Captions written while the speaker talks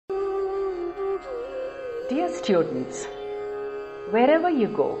Dear students, wherever you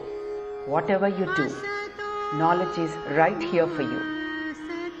go, whatever you do, knowledge is right here for you.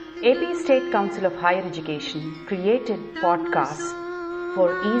 AP State Council of Higher Education created podcasts for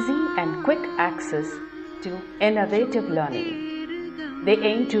easy and quick access to innovative learning. They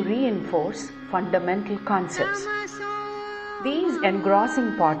aim to reinforce fundamental concepts. These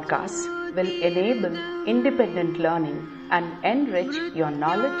engrossing podcasts will enable independent learning and enrich your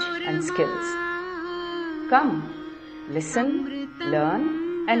knowledge and skills. Come, listen,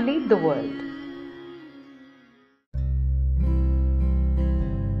 learn, and lead the world.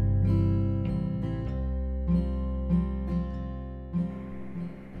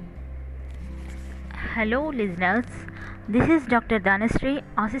 Hello listeners, this is Dr. Dhanasri,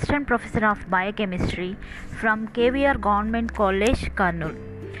 Assistant Professor of Biochemistry from KVR Government College, Kurnool.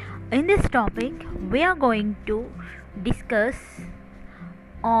 In this topic, we are going to discuss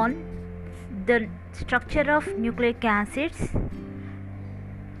on the structure of nucleic acids.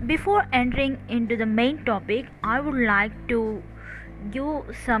 Before entering into the main topic, I would like to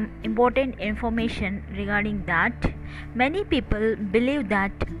give some important information regarding that. Many people believe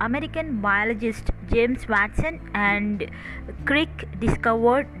that American biologist James Watson and Crick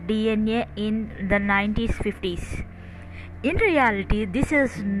discovered DNA in the 1950s. In reality, this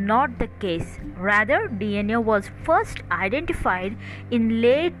is not the case. Rather, DNA was first identified in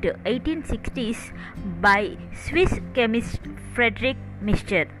late 1860s by Swiss chemist Friedrich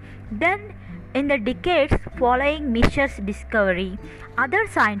Miescher. Then, in the decades following Miescher's discovery, other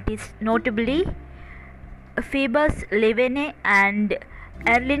scientists, notably Phoebus Levene and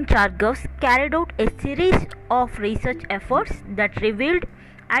Erwin Chargaff, carried out a series of research efforts that revealed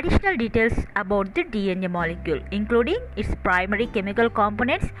additional details about the DNA molecule, including its primary chemical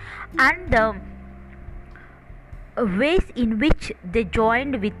components and the ways in which they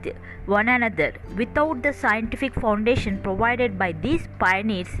joined with one another. Without the scientific foundation provided by these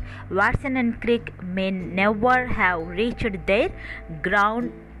pioneers, Watson and Crick may never have reached their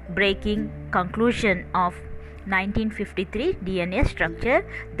groundbreaking conclusion of 1953 DNA structure,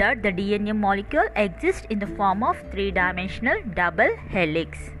 that the DNA molecule exists in the form of three-dimensional double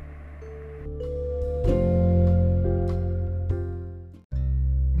helix.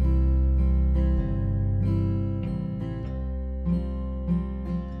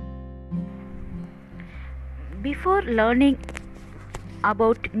 Before learning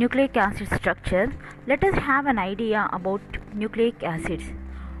about nucleic acid structure, let us have an idea about nucleic acids.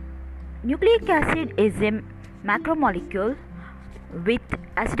 Nucleic acid is a macromolecule with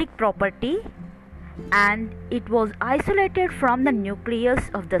acidic property, and it was isolated from the nucleus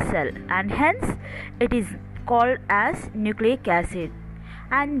of the cell, and hence it is called as nucleic acid.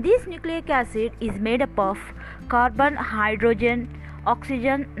 And this nucleic acid is made up of carbon, hydrogen,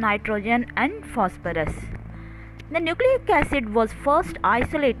 oxygen, nitrogen, and phosphorus. The nucleic acid was first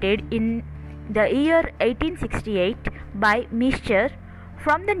isolated in the year 1868 by Miescher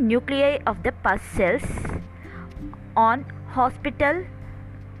from the nuclei of the pus cells on hospital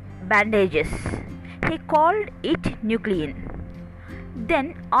bandages. He called it nuclein.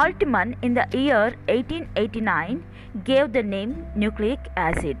 Then Altmann in the year 1889 gave the name nucleic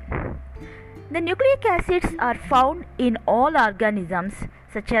acid. The nucleic acids are found in all organisms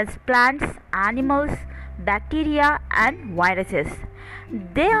such as plants, animals, bacteria, and viruses.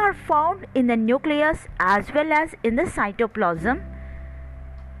 They are found in the nucleus as well as in the cytoplasm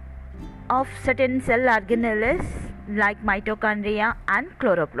of certain cell organelles like mitochondria and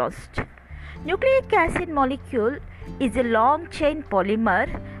chloroplast. Nucleic acid molecule is a long chain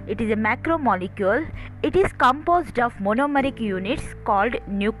polymer. It is a macromolecule. It is composed of monomeric units called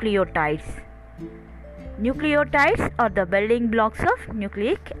nucleotides. Nucleotides are the building blocks of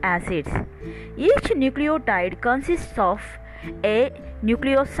nucleic acids. Each nucleotide consists of a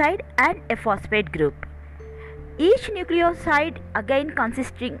nucleoside and a phosphate group. Each nucleoside again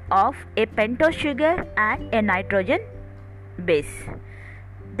consisting of a pentose sugar and a nitrogen base.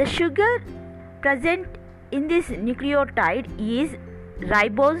 The sugar present in this nucleotide is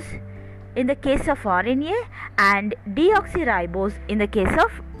ribose in the case of RNA and deoxyribose in the case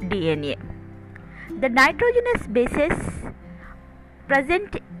of DNA. The nitrogenous bases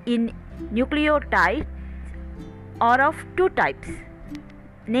present in nucleotides are of two types,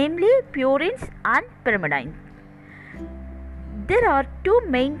 namely purines and pyrimidines. There are two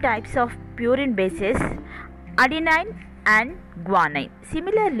main types of purine bases, adenine and guanine.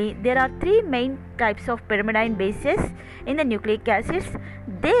 Similarly, there are three main types of pyrimidine bases in the nucleic acids.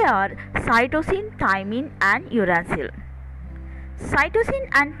 They are cytosine, thymine, and uracil. Cytosine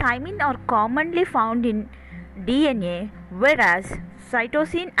and thymine are commonly found in DNA, whereas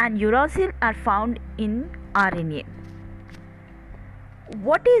cytosine and uracil are found in RNA.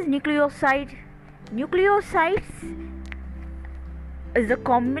 What is nucleoside? Nucleosides is a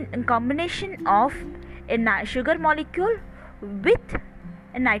combination of a sugar molecule with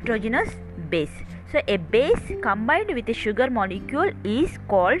a nitrogenous base. So a base combined with a sugar molecule is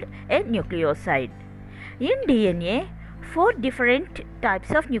called a nucleoside. In DNA, 4 different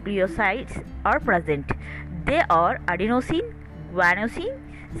types of nucleosides are present. They are adenosine, guanosine,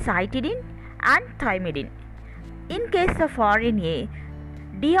 cytidine and thymidine. In case of RNA,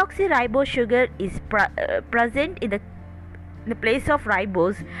 deoxyribose sugar is present in the place of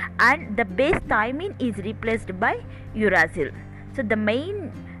ribose, and the base thymine is replaced by uracil. So the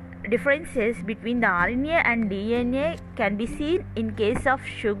main differences between the RNA and DNA can be seen in case of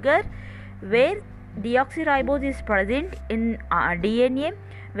sugar, where deoxyribose is present in DNA,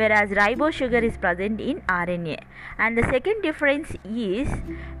 whereas ribose sugar is present in RNA. And the second difference is,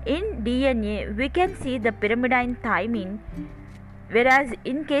 in DNA we can see the pyrimidine thymine, whereas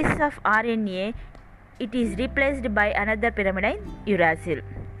in case of RNA it is replaced by another pyrimidine, uracil.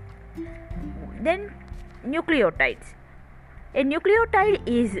 Then nucleotides. A nucleotide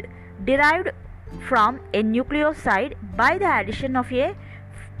is derived from a nucleoside by the addition of a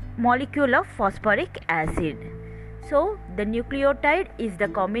molecule of phosphoric acid. So the nucleotide is the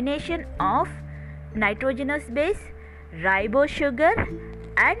combination of nitrogenous base, ribose sugar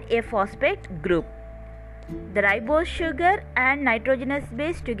and a phosphate group. The ribose sugar and nitrogenous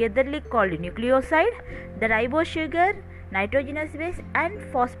base togetherly called nucleoside. The ribose sugar, nitrogenous base and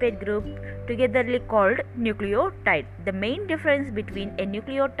phosphate group togetherly called nucleotide. The main difference between a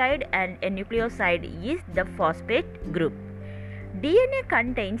nucleotide and a nucleoside is the phosphate group. DNA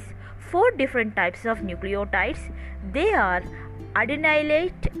contains 4 different types of nucleotides. They are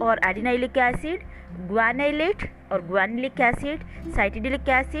adenylate or adenylic acid, guanylate or guanylic acid, cytidylic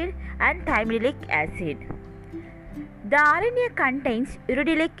acid and thymidilic acid. The RNA contains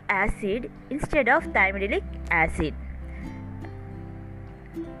uridylic acid instead of thymidilic acid.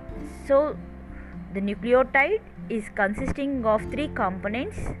 So the nucleotide is consisting of 3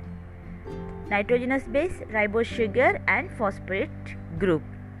 components: nitrogenous base, ribose sugar and phosphate group,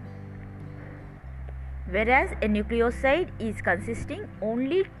 whereas a nucleoside is consisting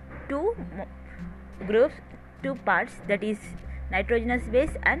only 2 groups, 2 parts, that is nitrogenous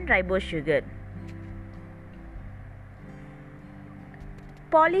base and ribose sugar.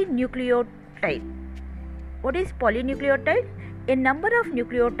 Polynucleotide. What is polynucleotide? A number of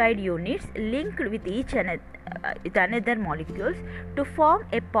nucleotide units linked with each another molecules to form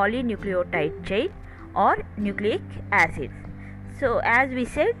a polynucleotide chain or nucleic acids. So as we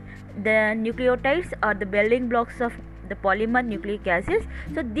said, the nucleotides are the building blocks of the polymer nucleic acids.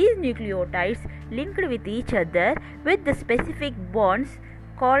 So these nucleotides linked with each other with the specific bonds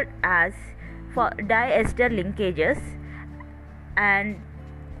called as diester linkages, and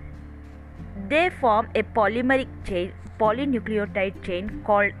they form a polymeric chain, polynucleotide chain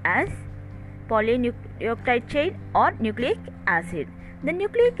called as polynucleotide chain or nucleic acid. The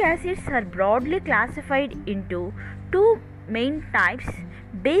nucleic acids are broadly classified into 2 main types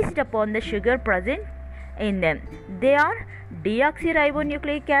based upon the sugar present in them. They are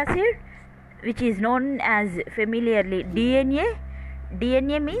deoxyribonucleic acid, which is known as familiarly DNA.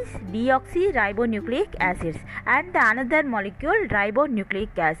 DNA means deoxyribonucleic acids, and the another molecule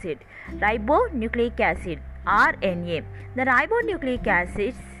ribonucleic acid. Ribonucleic acid, RNA. The ribonucleic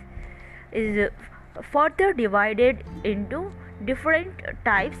acids is further divided into different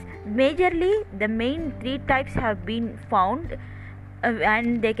types. Majorly the main 3 types have been found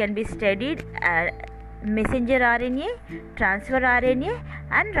and they can be studied: messenger RNA, transfer RNA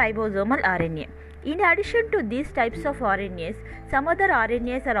and ribosomal RNA. In addition to these types of RNAs, some other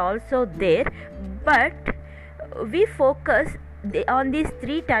RNAs are also there, but we focus on these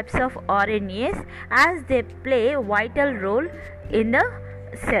 3 types of RNAs as they play a vital role in the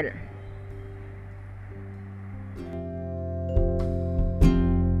cell.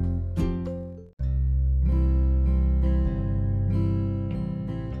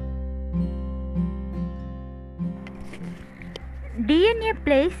 DNA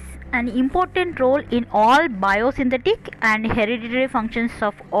plays an important role in all biosynthetic and hereditary functions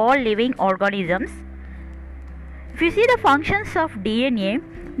of all living organisms. If you see the functions of DNA,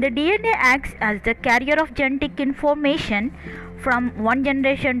 the DNA acts as the carrier of genetic information from one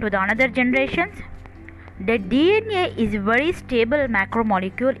generation to the another generations. The DNA is a very stable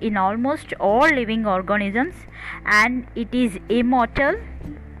macromolecule in almost all living organisms and it is immortal.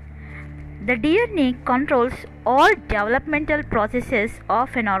 The DNA controls all developmental processes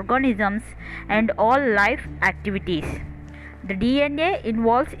of an organism and all life activities. The DNA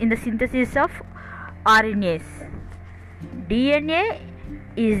involves in the synthesis of RNAs. DNA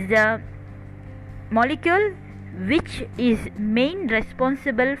is the molecule which is main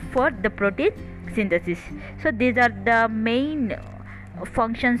responsible for the protein synthesis. So these are the main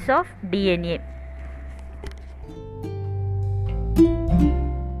functions of DNA.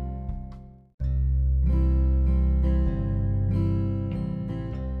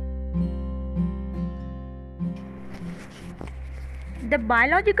 The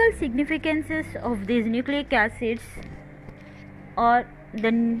biological significances of these nucleic acids or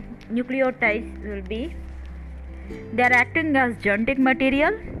the nucleotides will be: they are acting as genetic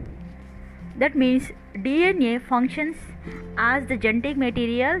material. That means DNA functions as the genetic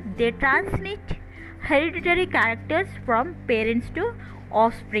material. They transmit hereditary characters from parents to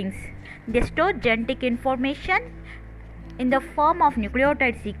offsprings. They store genetic information in the form of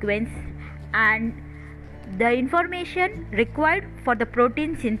nucleotide sequence, and the information required for the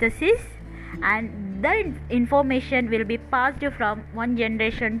protein synthesis, and the information will be passed from one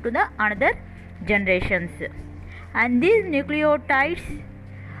generation to the another generations. And these nucleotides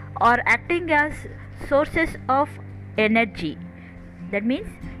are acting as sources of energy. That means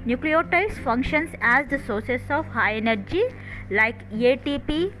nucleotides functions as the sources of high energy like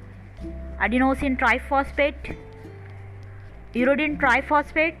ATP, adenosine triphosphate, uridine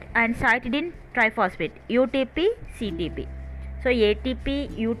triphosphate, and cytidine triphosphate, UTP, CTP. So ATP,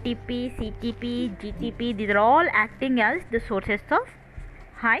 UTP, CTP, GTP, these are all acting as the sources of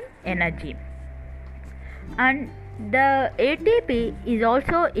high energy. And the ATP is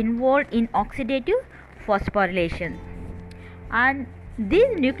also involved in oxidative phosphorylation. And these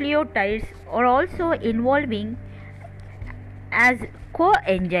nucleotides are also involving as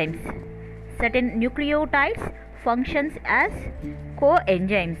coenzymes. Certain nucleotides functions as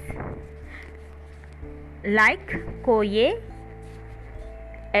coenzymes like CoA,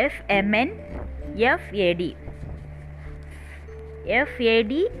 FMN, FAD.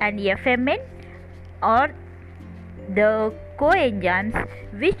 FAD and FMN are the coenzymes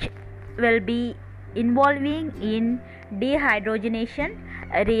which will be involving in dehydrogenation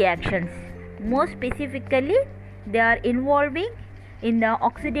reactions. More specifically, they are involving in the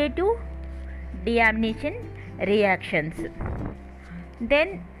oxidative deamination reactions.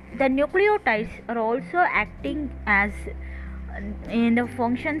 Then the nucleotides are also acting as in the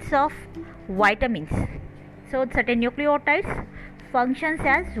functions of vitamins. So certain nucleotides functions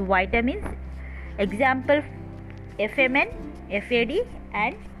as vitamins. Example: FMN, FAD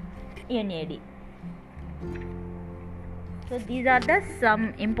and NAD. So these are the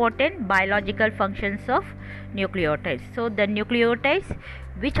some important biological functions of nucleotides. So the nucleotides,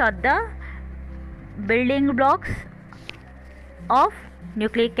 which are the building blocks of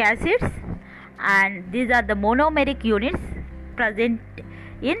nucleic acids, and these are the monomeric units present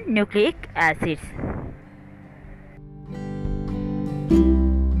in nucleic acids.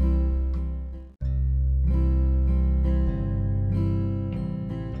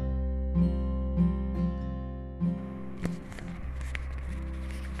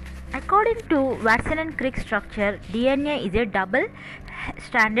 According to Watson and Crick structure, DNA is a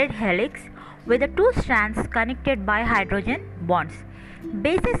double-stranded helix with the two strands connected by hydrogen bonds.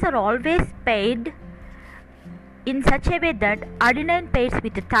 Bases are always paired in such a way that adenine pairs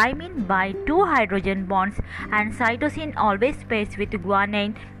with thymine by 2 hydrogen bonds, and cytosine always pairs with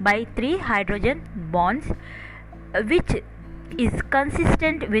guanine by 3 hydrogen bonds, which is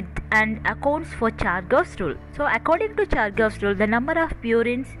consistent with and accounts for Chargaff's rule. So according to Chargaff's rule, the number of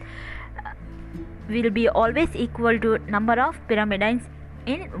purines will be always equal to number of pyrimidines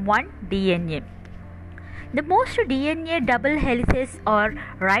in one DNA. The most DNA double helices are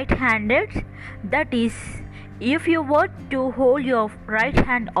right-handed. That is, if you were to hold your right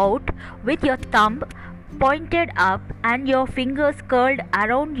hand out with your thumb pointed up and your fingers curled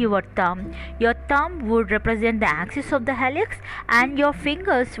around your thumb would represent the axis of the helix and your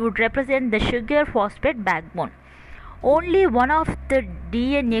fingers would represent the sugar phosphate backbone. Only one of the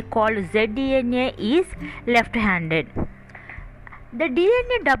DNA called zDNA is left-handed. The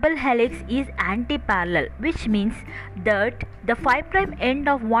DNA double helix is anti-parallel, which means that the 5' end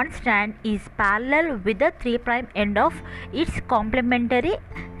of one strand is parallel with the 3' end of its complementary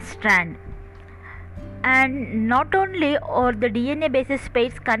strand. And not only are the DNA bases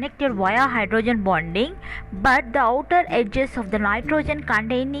pairs connected via hydrogen bonding, but the outer edges of the nitrogen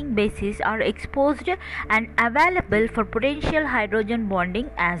containing bases are exposed and available for potential hydrogen bonding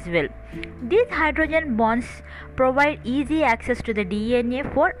as well. These hydrogen bonds provide easy access to the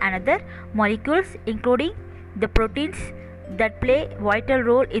DNA for another molecules, including the proteins that play a vital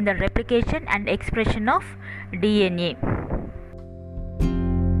role in the replication and expression of DNA.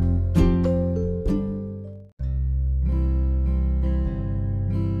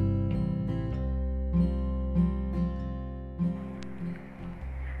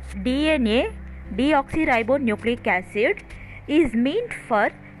 DNA, deoxyribonucleic acid, is meant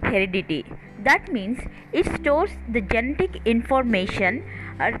for heredity. That means it stores the genetic information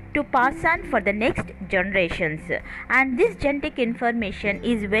to pass on for the next generations, and this genetic information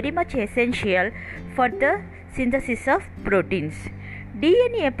is very much essential for the synthesis of proteins.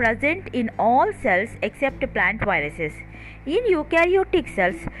 DNA present in all cells except plant viruses. In eukaryotic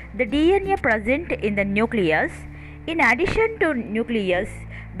cells, the DNA present in the nucleus. In addition to nucleus,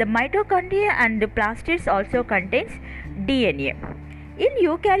 the mitochondria and the plastids also contains DNA. In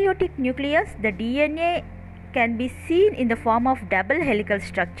eukaryotic nucleus, the DNA can be seen in the form of double helical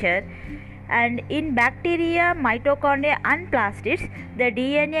structure, and in bacteria, mitochondria and plastids, the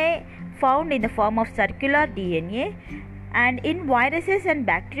DNA found in the form of circular DNA, and in viruses and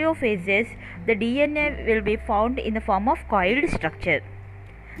bacteriophages, the DNA will be found in the form of coiled structure.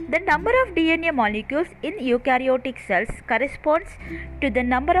 The number of DNA molecules in eukaryotic cells corresponds to the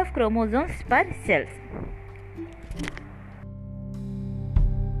number of chromosomes per cells.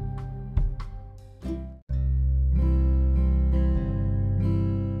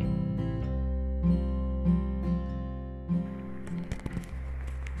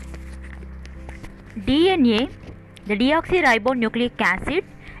 DNA, the deoxyribonucleic acid,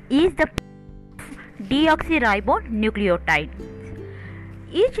 is the deoxyribonucleotide.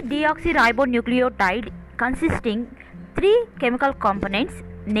 Each deoxyribonucleotide consisting three chemical components,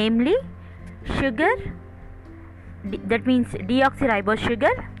 namely sugar, that means deoxyribose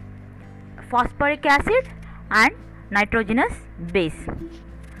sugar, phosphoric acid and nitrogenous base.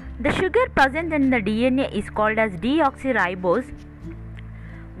 The sugar present in the DNA is called as deoxyribose.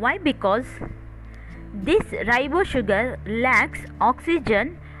 Why? Because this ribose sugar lacks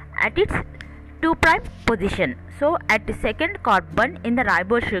oxygen at its 2' position. So at the second carbon in the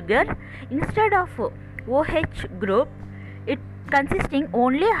ribose sugar, instead of OH group, it consisting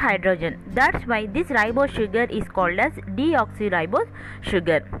only hydrogen. That's why this ribose sugar is called as deoxyribose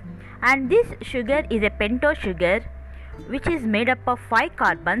sugar. And this sugar is a pentose sugar which is made up of 5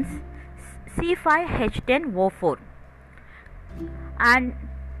 carbons, C5H10O4. And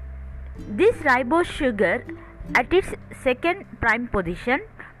this ribose sugar at its second prime position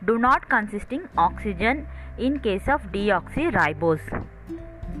do not consisting oxygen in case of deoxyribose.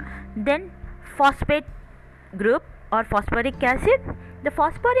 Then phosphate group or phosphoric acid. The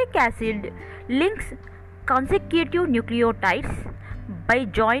phosphoric acid links consecutive nucleotides by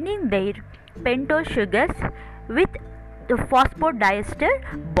joining their pentose sugars with the phosphodiester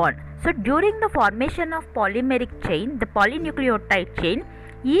bond. So during the formation of polymeric chain, the polynucleotide chain,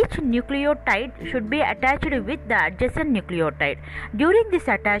 each nucleotide should be attached with the adjacent nucleotide. During this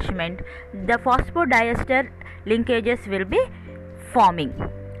attachment, the phosphodiester linkages will be forming.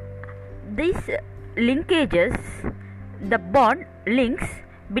 These linkages, the bond links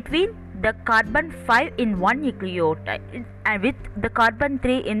between the carbon 5 in one nucleotide and with the carbon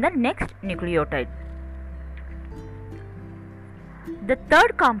 3 in the next nucleotide. The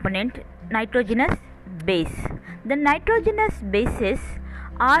third component, nitrogenous base. The nitrogenous bases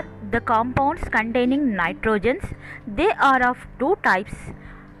are the compounds containing nitrogens. They are of two types,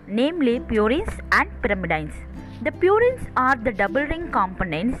 namely purines and pyrimidines. The purines are the double ring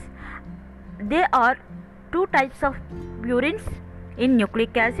components. There are two types of purines in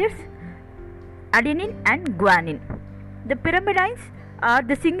nucleic acids, adenine and guanine. The pyrimidines are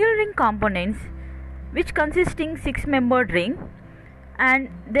the single ring components which consisting 6-membered ring, and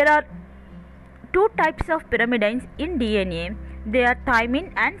there are two types of pyrimidines in DNA. They are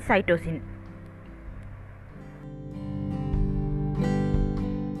thymine and cytosine.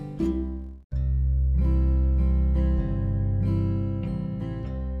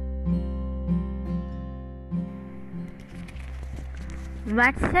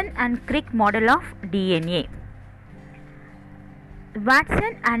 Watson and Crick model of DNA.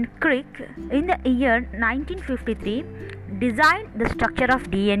 Watson and Crick in the year 1953 designed the structure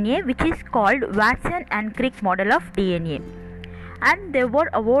of DNA, which is called Watson and Crick model of DNA, and they were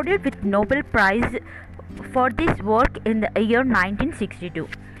awarded with Nobel Prize for this work in the year 1962.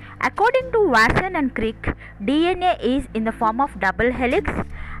 According to Watson and Crick, DNA is in the form of double helix,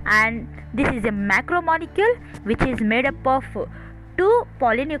 and this is a macromolecule which is made up of two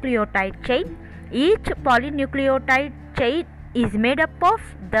polynucleotide chain. Each polynucleotide chain is made up of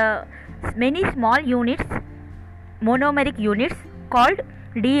the many small units, monomeric units called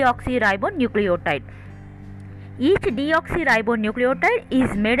deoxyribonucleotide. Each deoxyribonucleotide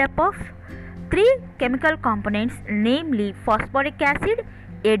is made up of three chemical components, namely phosphoric acid,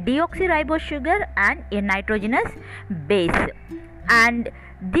 a deoxyribose sugar and a nitrogenous base. And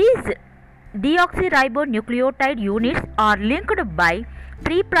these deoxyribonucleotide units are linked by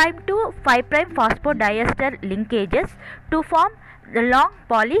 3' to 5' phosphodiester linkages to form the long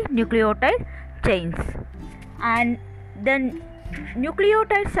polynucleotide chains. And the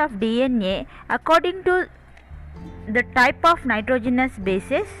nucleotides of DNA, according to the type of nitrogenous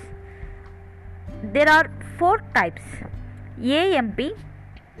bases, there are 4 types: AMP,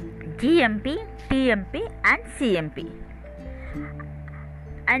 GMP, TMP and CMP.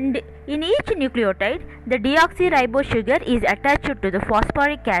 And in each nucleotide, the deoxyribose sugar is attached to the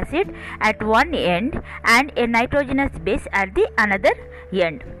phosphoric acid at one end and a nitrogenous base at the another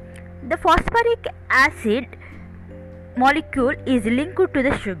end. The phosphoric acid molecule is linked to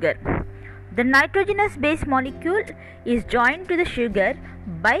the sugar. The nitrogenous base molecule is joined to the sugar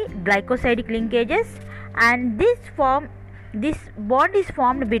by glycosidic linkages, and this bond is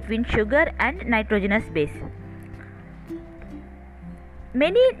formed between sugar and nitrogenous base.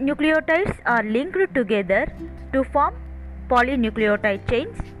 Many nucleotides are linked together to form polynucleotide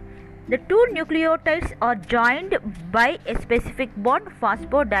chains. The 2 nucleotides are joined by a specific bond,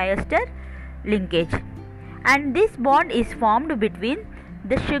 phosphodiester linkage, and this bond is formed between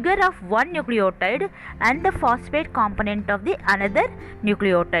the sugar of one nucleotide and the phosphate component of the another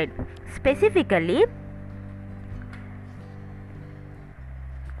nucleotide. Specifically,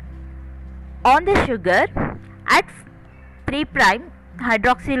 on the sugar at 3'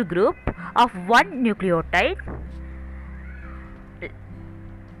 hydroxyl group of one nucleotide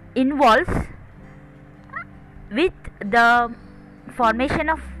involves with the formation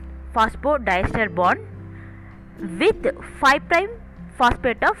of phosphodiester bond with 5'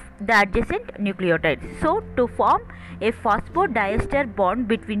 phosphate of the adjacent nucleotide. So, to form a phosphodiester bond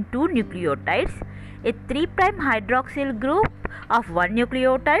between 2 nucleotides, a 3' hydroxyl group of one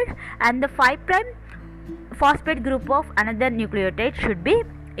nucleotide and the 5' phosphate group of another nucleotide should be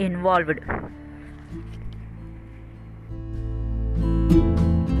involved.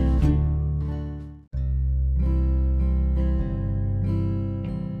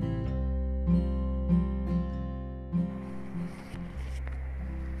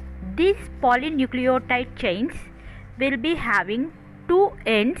 These polynucleotide chains will be having 2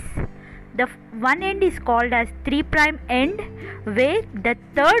 ends. The one end is called as 3' end, where the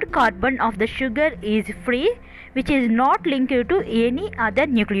 3rd carbon of the sugar is free, which is not linked to any other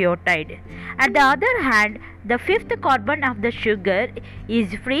nucleotide. At the other hand, the 5th carbon of the sugar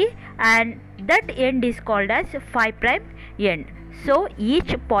is free, and that end is called as 5' end. So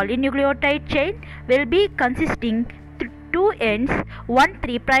each polynucleotide chain will be consisting 2 ends, one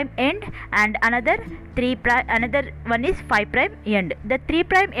 3' end and another one is 5' end. The 3'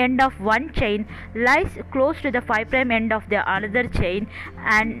 end of one chain lies close to the 5' end of the another chain,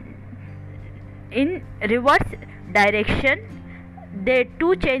 and in reverse direction the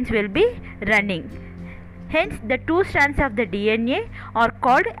 2 chains will be running. Hence the 2 strands of the DNA are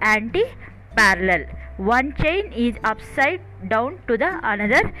called anti-parallel. One chain is upside down to the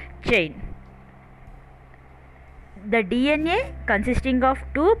another chain. The DNA consisting of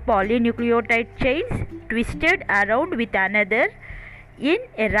 2 polynucleotide chains twisted around with another in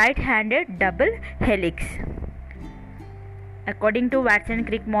a right-handed double helix. According to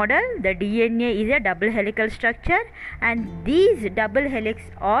Watson-Crick model, the DNA is a double helical structure, and these double helix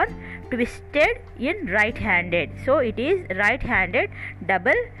are twisted in right-handed. So it is right-handed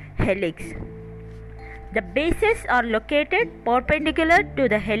double helix. The bases are located perpendicular to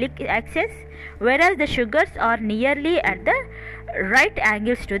the helix axis, whereas the sugars are nearly at the right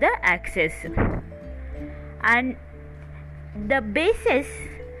angles to the axis. And the bases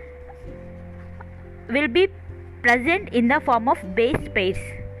will be present in the form of base pairs,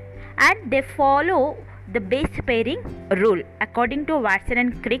 and they follow the base pairing rule. According to Watson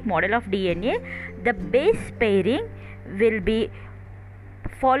and Crick model of DNA, the base pairing will be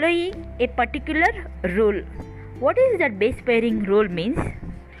following a particular rule. What is that base pairing rule means?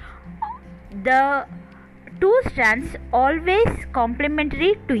 The 2 strands always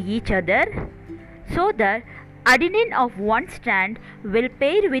complementary to each other, so that adenine of one strand will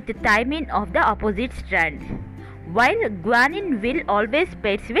pair with thymine of the opposite strand, while guanine will always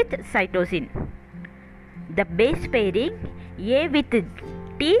pair with cytosine. The base pairing A with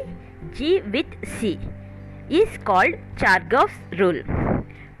T, G with C is called Chargaff's rule,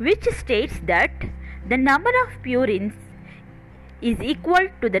 which states that the number of purines is equal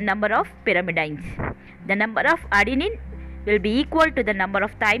to the number of pyrimidines. The number of adenine will be equal to the number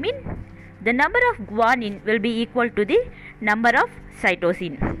of thymine. The number of guanine will be equal to the number of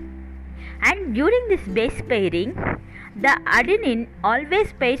cytosine. And during this base pairing, the adenine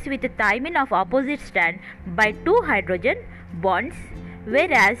always pairs with the thymine of opposite strand by 2 hydrogen bonds,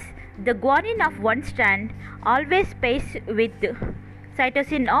 whereas the guanine of one strand always pairs with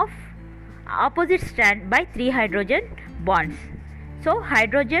cytosine of opposite strand by 3 hydrogen bonds. So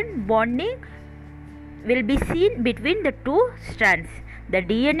hydrogen bonding will be seen between the two strands. The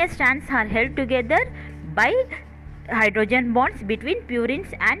DNA strands are held together by hydrogen bonds between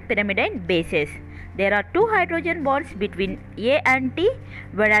purines and pyrimidine bases. There are 2 hydrogen bonds between A and T,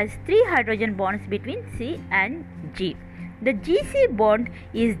 whereas 3 hydrogen bonds between C and G. The GC bond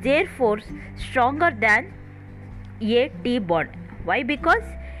is therefore stronger than A-T bond. Why? Because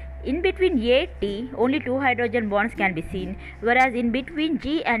in between A-T only 2 hydrogen bonds can be seen, whereas in between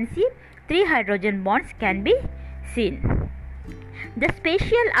G and C 3 hydrogen bonds can be seen. The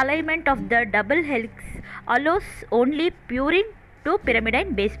spatial alignment of the double helix allows only purine to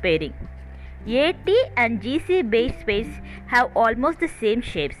pyrimidine base pairing. AT and GC base pairs have almost the same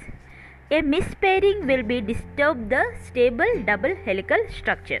shapes. A mispairing will be disturb the stable double helical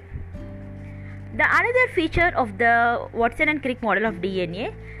structure. The another feature of the Watson and Crick model of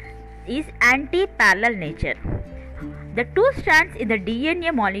DNA is anti-parallel nature. The two strands in the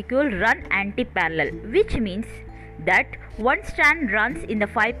DNA molecule run anti-parallel, which means that one strand runs in the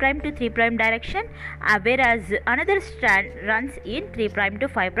 5' to 3' direction, whereas another strand runs in 3' to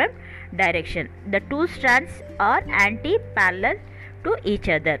 5' direction. The two strands are anti-parallel to each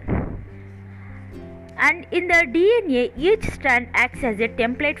other. And in the DNA, each strand acts as a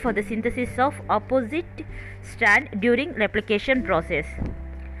template for the synthesis of opposite strand during replication process.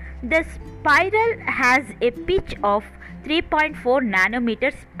 The spiral has a pitch of 3.4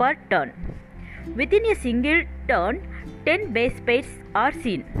 nanometers per turn. Within a single turn, 10 base pairs are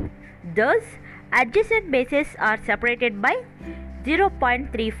seen. Thus, adjacent bases are separated by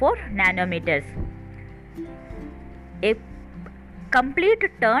 0.34 nanometers. A complete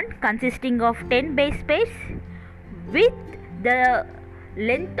turn consisting of 10 base pairs with the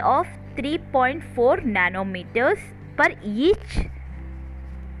length of 3.4 nanometers per each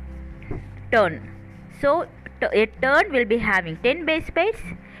turn. So, a turn will be having 10 base pairs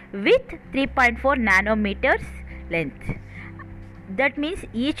with 3.4 nanometers length. That means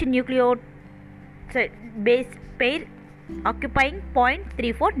each nucleotide base pair occupying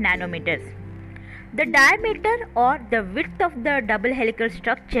 0.34 nanometers. The diameter or the width of the double helical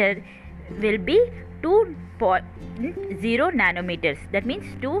structure will be 2.0 nanometers. That means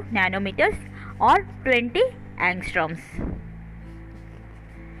 2 nanometers or 20 angstroms.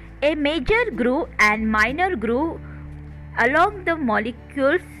 A major groove and minor groove along the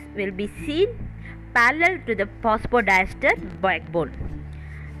molecules will be seen parallel to the phosphodiester backbone.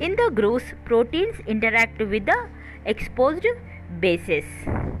 In the grooves, proteins interact with the exposed bases.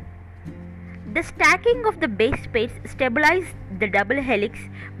 The stacking of the base pairs stabilize the double helix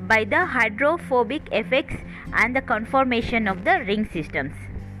by the hydrophobic effects and the conformation of the ring systems.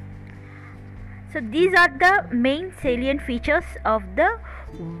 So these are the main salient features of the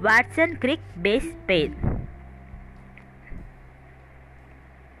Watson-Crick base pair.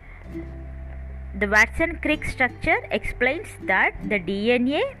 The Watson-Crick structure explains that the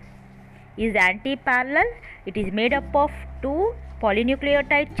DNA is anti-parallel. It is made up of 2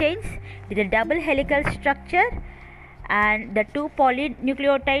 polynucleotide chains with a double helical structure, and the 2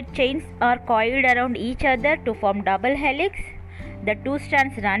 polynucleotide chains are coiled around each other to form double helix. The 2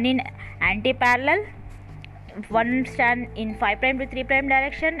 strands run in anti-parallel, one strand in 5' to 3'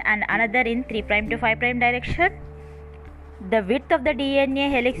 direction and another in 3' to 5' direction. The width of the DNA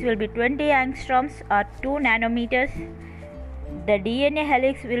helix will be 20 angstroms or 2 nanometers. The DNA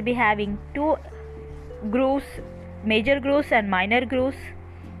helix will be having 2 grooves, major grooves and minor grooves.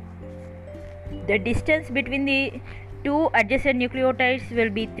 The distance between the 2 adjacent nucleotides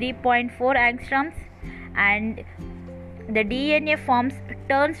will be 3.4 angstroms, and the DNA forms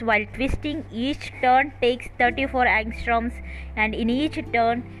turns while twisting. Each turn takes 34 angstroms, and in each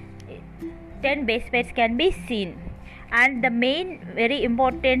turn 10 base pairs can be seen. And the main very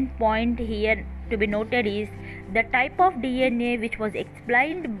important point here to be noted is the type of DNA which was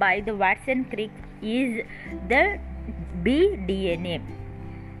explained by the Watson-Crick is the B DNA.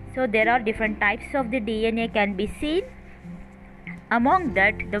 So there are different types of the DNA can be seen. Among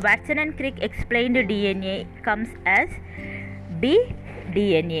that, the Watson and Crick explained DNA comes as B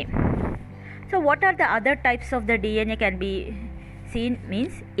DNA. So what are the other types of the DNA can be seen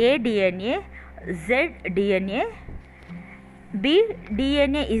means A DNA, Z DNA. B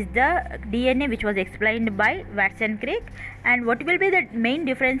DNA is the DNA which was explained by Watson-Crick, and what will be the main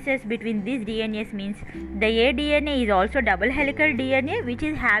differences between these DNAs means the A DNA is also double helical DNA which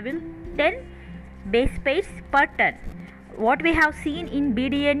is having 10 base pairs per turn, what we have seen in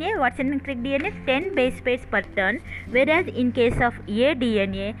bDNA, Watson and Crick DNA, 10 base pairs per turn, whereas in case of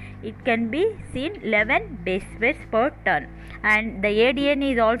aDNA it can be seen 11 base pairs per turn, and the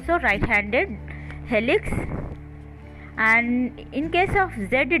aDNA is also right-handed helix, and in case of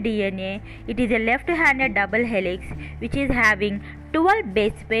zDNA it is a left-handed double helix which is having 12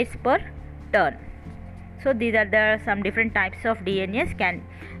 base pairs per turn. So these are some different types of DNAs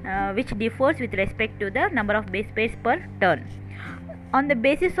which differs with respect to the number of base pairs per turn. On the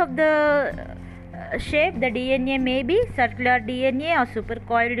basis of the shape, the DNA may be circular DNA or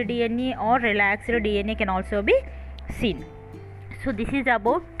supercoiled DNA or relaxed DNA can also be seen. So this is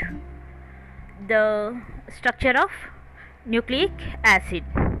about the structure of nucleic acid.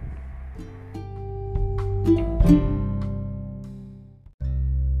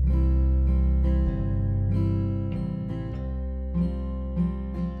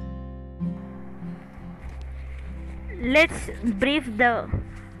 Let's brief the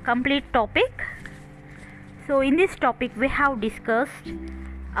complete topic. So in this topic we have discussed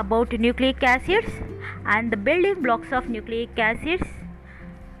about nucleic acids and the building blocks of nucleic acids,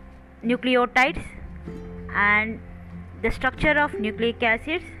 nucleotides, and the structure of nucleic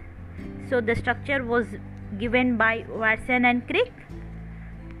acids. So the structure was given by Watson and Crick.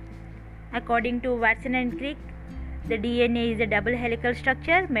 According to Watson and Crick, the DNA is a double helical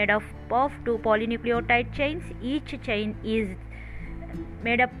structure made up of 2 polynucleotide chains. Each chain is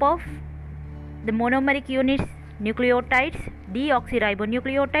made up of the monomeric units nucleotides,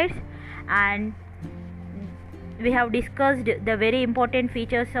 deoxyribonucleotides, and we have discussed the very important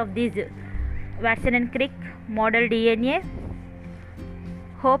features of this Watson and Crick model DNA.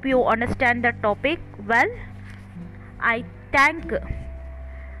 Hope you understand the topic well. I thank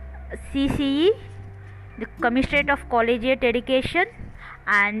CCE, the Commissariat of Collegiate Education,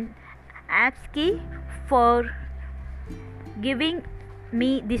 and APSCI for giving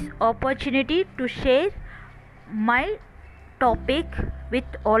me this opportunity to share my topic with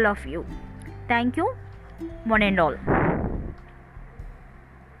all of you. Thank you, one and all.